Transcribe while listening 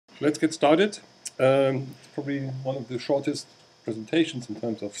let's get started. It's probably one of the shortest presentations in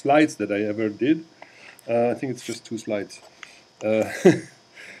terms of slides that I ever did. I think it's just 2 slides,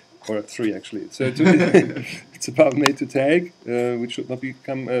 or 3 actually. So it's about MadeToTag, which should not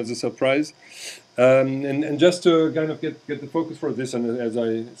become as a surprise. And just to kind of get the focus for this, and as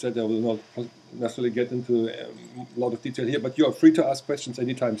I said, I will not necessarily get into a lot of detail here, but you are free to ask questions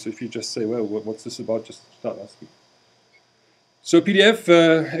anytime. So if you just say, well, what's this about, just start asking. So PDF,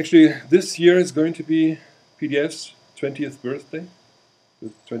 actually this year is going to be PDF's 20th birthday.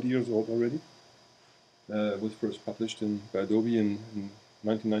 It's 20 years old already. It was first published by Adobe in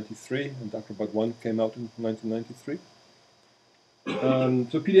 1993, and Acrobat 1 came out in 1993.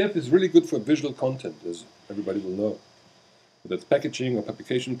 So PDF is really good for visual content, as everybody will know. Whether it's packaging or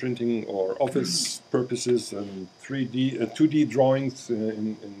publication printing or office purposes and 2D drawings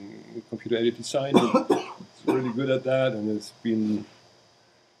in computer-aided design. It's really good at that, and it's been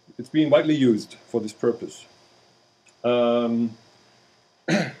widely used for this purpose.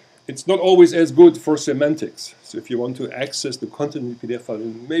 It's not always as good for semantics. So if you want to access the content in the PDF file,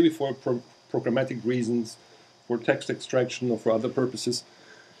 maybe for programmatic reasons, for text extraction or for other purposes,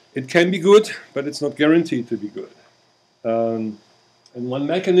 it can be good, but it's not guaranteed to be good. And one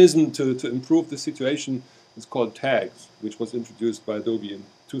mechanism to improve the situation is called tags, which was introduced by Adobe in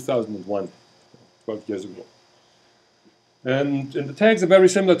 2001, 12 years ago. And the tags are very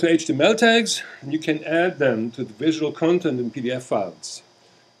similar to HTML tags, and you can add them to the visual content in PDF files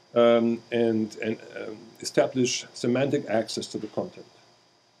and establish semantic access to the content.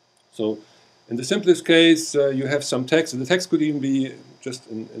 So in the simplest case, you have some text, and the text could even be just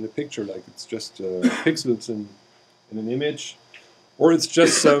in a picture, like it's just pixels in an image, or it's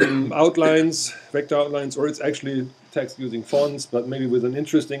just some outlines, vector outlines, or it's actually text using fonts, but maybe with an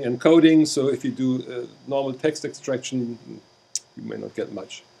interesting encoding. So if you do normal text extraction, you may not get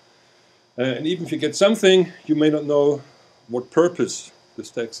much. And even if you get something, you may not know what purpose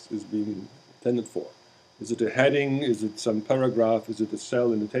this text is being intended for. Is it a heading? Is it some paragraph? Is it a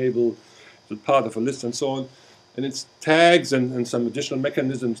cell in a table? Is it part of a list, and so on? And it's tags and some additional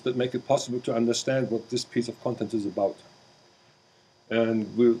mechanisms that make it possible to understand what this piece of content is about.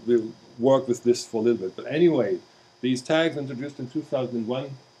 And we'll work with this for a little bit. But anyway, these tags introduced in 2001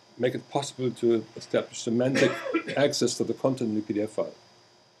 make it possible to establish semantic access to the content in the PDF file.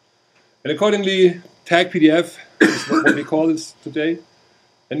 And accordingly, tag PDF is what we call this today.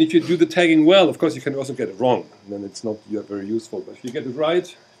 And if you do the tagging well, of course, you can also get it wrong. And then it's not very useful. But if you get it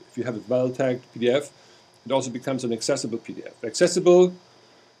right, if you have a well-tagged PDF, it also becomes an accessible PDF. Accessible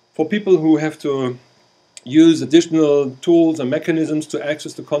for people who have to use additional tools and mechanisms to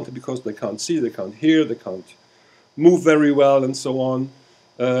access the content because they can't see, they can't hear, they can't move very well, and so on.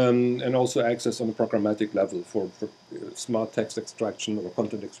 And also access on a programmatic level for smart text extraction or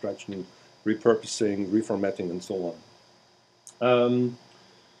content extraction, repurposing, reformatting, and so on.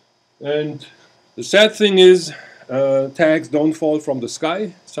 And the sad thing is, tags don't fall from the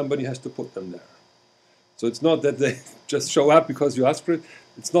sky. Somebody has to put them there. So it's not that they just show up because you ask for it.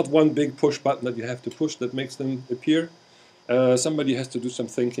 It's not one big push button that you have to push that makes them appear. Somebody has to do some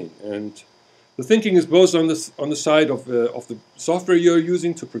thinking. And the thinking is both on the side of the software you're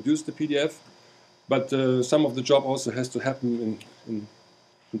using to produce the PDF, but some of the job also has to happen in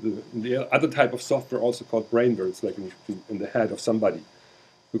the other type of software, also called brainworks, like in the head of somebody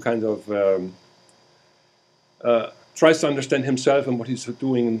who kind of tries to understand himself and what he's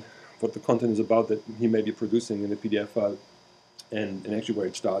doing and what the content is about that he may be producing in a PDF file, and actually where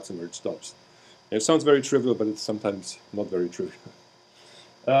it starts and where it stops. And it sounds very trivial, but it's sometimes not very trivial.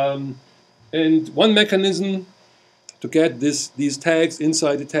 And one mechanism to get these tags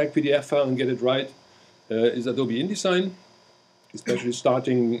inside the tag PDF file and get it right is Adobe InDesign, especially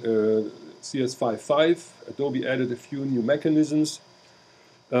starting CS5.5. Adobe added a few new mechanisms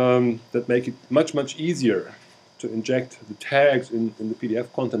that make it much, much easier to inject the tags in the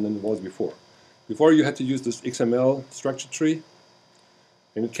PDF content than it was before. Before you had to use this XML structure tree,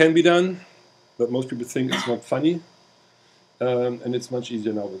 and it can be done, but most people think it's not funny. And it's much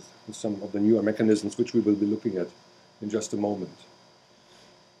easier now with some of the newer mechanisms, which we will be looking at in just a moment.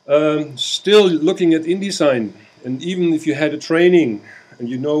 Still looking at InDesign, and even if you had a training and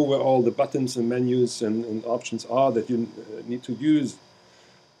you know where all the buttons and menus and options are that you need to use,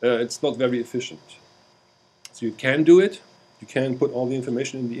 it's not very efficient. So you can do it. You can put all the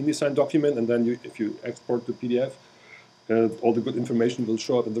information in the InDesign document, and then if you export the PDF, all the good information will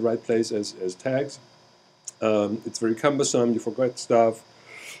show up in the right place as tags. It's very cumbersome, you forget stuff,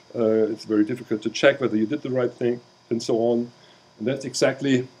 it's very difficult to check whether you did the right thing, and so on. And that's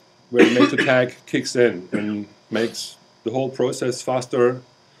exactly where MadeToTag kicks in and makes the whole process faster,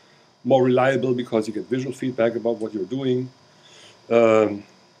 more reliable because you get visual feedback about what you're doing,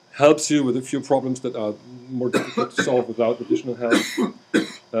 helps you with a few problems that are more difficult to solve without additional help,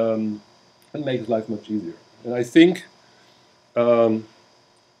 and makes life much easier. And I think of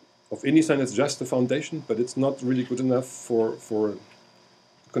InDesign as just the foundation, but it's not really good enough for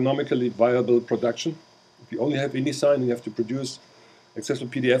economically viable production. If you only have InDesign and you have to produce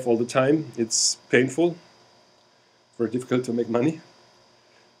accessible PDF all the time, it's painful, very difficult to make money.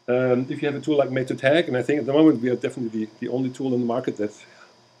 If you have a tool like MadeToTag, and I think at the moment we are definitely the only tool in the market that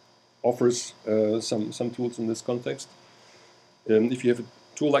offers some tools in this context. If you have a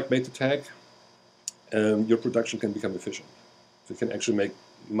tool like MadeToTag, your production can become efficient. So you can actually make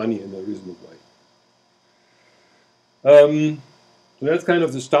money in a reasonable way. So that's kind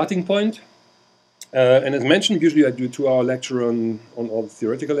of the starting point. And as mentioned, usually I do a 2-hour lecture on all the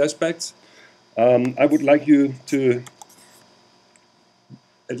theoretical aspects. I would like you to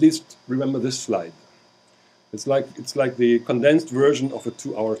at least remember this slide. It's like the condensed version of a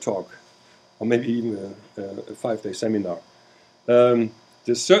 2-hour talk, or maybe even a 5-day seminar.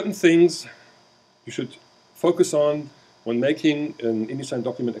 There's certain things you should focus on when making an InDesign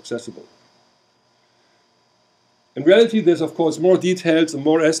document accessible. In reality, there's of course more details and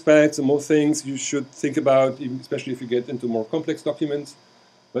more aspects and more things you should think about, especially if you get into more complex documents.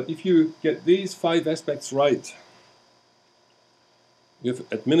 But if you get these 5 aspects right, you've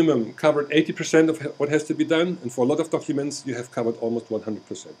at minimum covered 80% of what has to be done, and for a lot of documents you have covered almost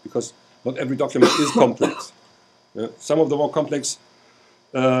 100%, because not every document is complex. Some of the more complex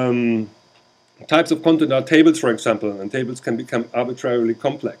types of content are tables, for example, and tables can become arbitrarily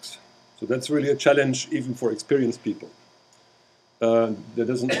complex. So that's really a challenge even for experienced people.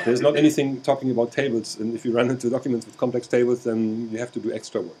 There's not anything talking about tables, and if you run into documents with complex tables, then you have to do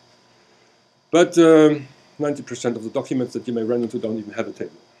extra work. But 90% of the documents that you may run into don't even have a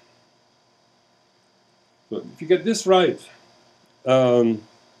table. So if you get this right,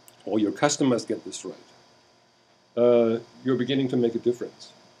 or your customers get this right, you're beginning to make a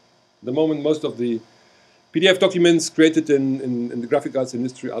difference. At the moment, most of the PDF documents created in the graphic arts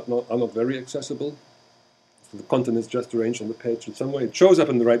industry are not very accessible. So the content is just arranged on the page in some way. It shows up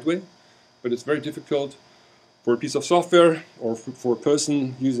in the right way, but it's very difficult for a piece of software or for a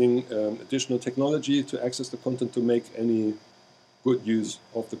person using additional technology to access the content to make any good use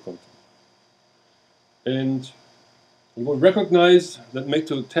of the content. And you will recognize that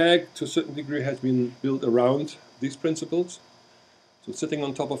MadeToTag to a certain degree has been built around these principles. So sitting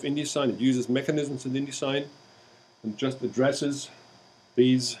on top of InDesign, it uses mechanisms in InDesign and just addresses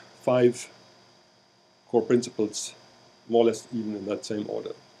these 5 core principles, more or less even in that same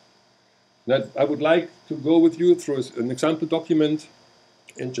order. Now, I would like to go with you through an example document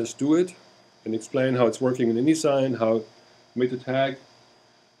and just do it and explain how it's working in InDesign, how MadeToTag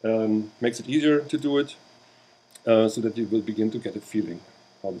makes it easier to do it, so that you will begin to get a feeling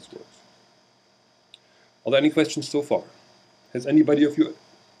how this works. Are there any questions so far? Has anybody of you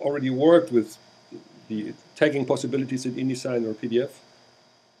already worked with the tagging possibilities in InDesign or PDF?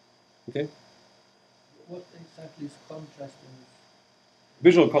 Okay. What exactly is contrasting?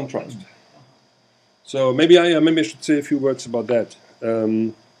 Visual contrast. So maybe I should say a few words about that.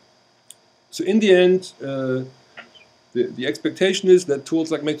 So in the end, the expectation is that tools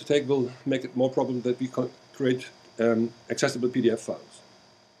like MadeToTag will make it more probable that we create accessible PDF files.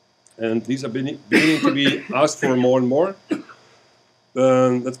 And these are beginning to be asked for more and more.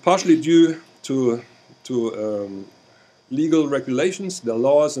 That's partially due to legal regulations. There are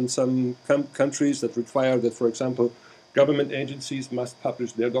laws in some countries that require that, for example, government agencies must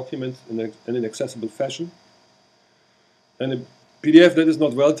publish their documents in an accessible fashion. And a PDF that is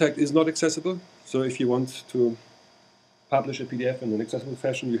not well tagged is not accessible. So if you want to publish a PDF in an accessible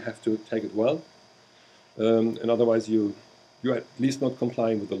fashion, you have to tag it well. And otherwise you're at least not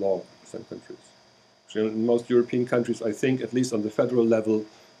complying with the law in some countries. So in most European countries, I think, at least on the federal level,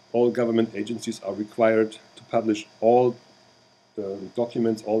 all government agencies are required to publish all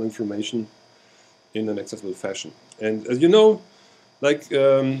documents, all information in an accessible fashion. And as you know, like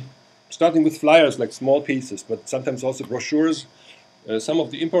starting with flyers, like small pieces, but sometimes also brochures, some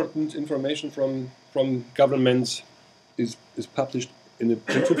of the important information from governments is published in a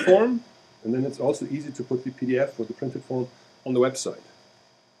printed form, and then it's also easy to put the PDF or the printed form on the website.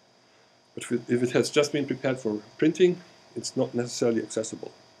 But if it has just been prepared for printing, it's not necessarily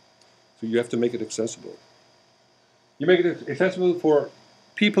accessible. So you have to make it accessible. You make it accessible for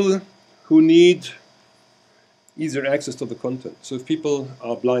people who need easier access to the content. So if people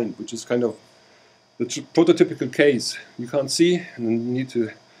are blind, which is kind of the prototypical case, you can't see and you need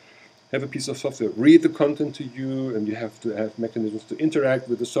to have a piece of software read the content to you, and you have to have mechanisms to interact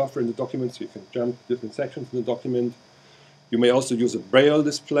with the software in the document, so you can jump different sections in the document. You may also use a Braille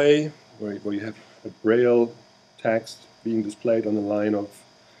display, where you have a Braille text being displayed on a line of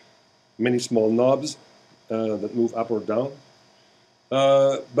many small knobs that move up or down.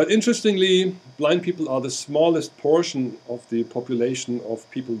 But interestingly, blind people are the smallest portion of the population of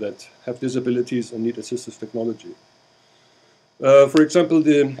people that have disabilities and need assistive technology. For example,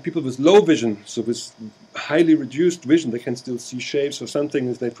 the people with low vision, so with highly reduced vision, they can still see shapes or something.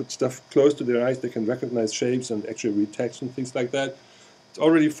 If they put stuff close to their eyes, they can recognize shapes and actually read text and things like that. It's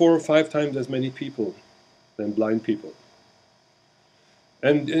already 4 or 5 times as many people than blind people.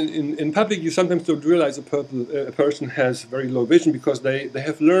 And in public, you sometimes don't realize a person has very low vision because they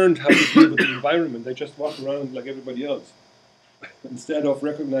have learned how to deal with the environment. They just walk around like everybody else. Instead of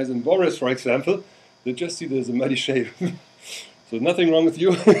recognizing Boris, for example, they just see there's a muddy shape. So nothing wrong with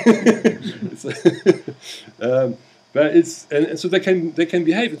you. But and so they can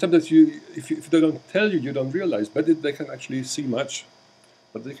behave. And sometimes if they don't tell you, you don't realize. But they can actually see much,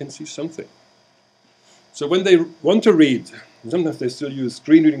 but they can see something. So when they want to read, sometimes they still use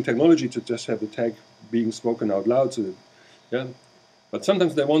screen reading technology to just have the tag being spoken out loud. So, yeah. But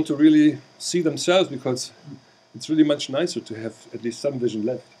sometimes they want to really see themselves because it's really much nicer to have at least some vision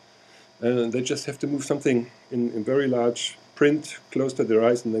left. And they just have to move something in very large print close to their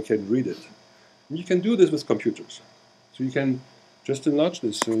eyes and they can read it. And you can do this with computers. So you can just enlarge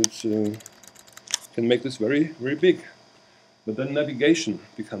this so it's can make this very, very big. But then navigation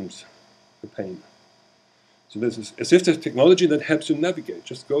becomes a pain. So there's this assistive technology that helps you navigate.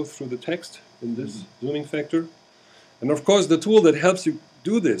 Just go through the text in this zooming factor. And of course, the tool that helps you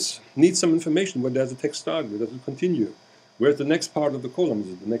do this needs some information. Where does the text start? Where does it continue? Where's the next part of the column? Is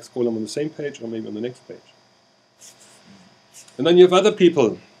it the next column on the same page or maybe on the next page? And then you have other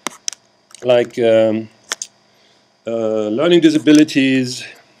people like learning disabilities,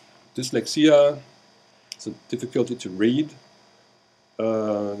 dyslexia, so difficulty to read.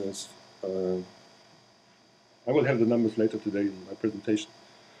 I will have the numbers later today in my presentation.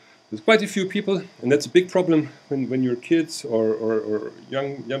 There's quite a few people, and that's a big problem when you're kids or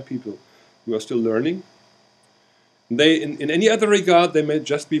young people who are still learning. They, in any other regard, they may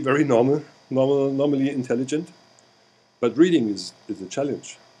just be very normally intelligent, but reading is a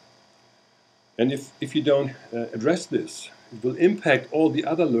challenge. And if you don't address this, it will impact all the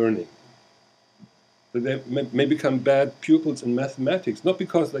other learning. They may become bad pupils in mathematics, not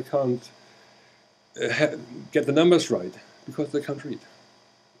because they can't get the numbers right, because they can't read.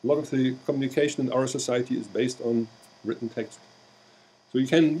 A lot of the communication in our society is based on written text. So you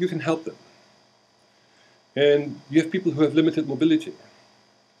can help them. And you have people who have limited mobility.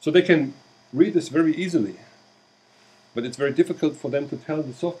 So they can read this very easily, but it's very difficult for them to tell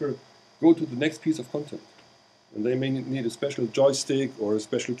the software, go to the next piece of content. And they may need a special joystick or a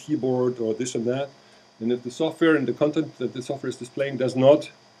special keyboard or this and that. And if the software and the content that the software is displaying does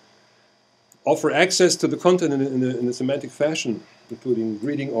not offer access to the content in a semantic fashion, including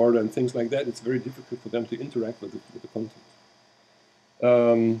reading order and things like that, it's very difficult for them to interact with the content.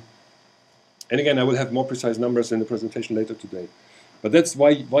 And again, I will have more precise numbers in the presentation later today. But that's why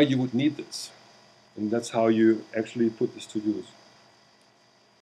you would need this. And that's how you actually put this to use.